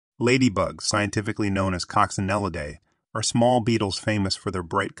Ladybugs, scientifically known as coccinellidae, are small beetles famous for their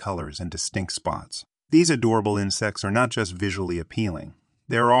bright colors and distinct spots. These adorable insects are not just visually appealing,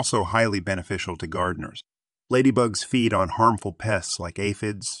 they are also highly beneficial to gardeners. Ladybugs feed on harmful pests like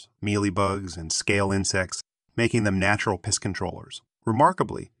aphids, mealybugs, and scale insects, making them natural pest controllers.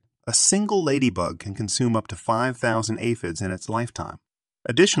 Remarkably, a single ladybug can consume up to 5,000 aphids in its lifetime.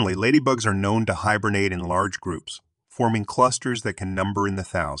 Additionally, ladybugs are known to hibernate in large groups, forming clusters that can number in the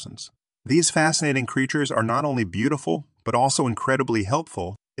thousands. These fascinating creatures are not only beautiful, but also incredibly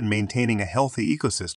helpful in maintaining a healthy ecosystem.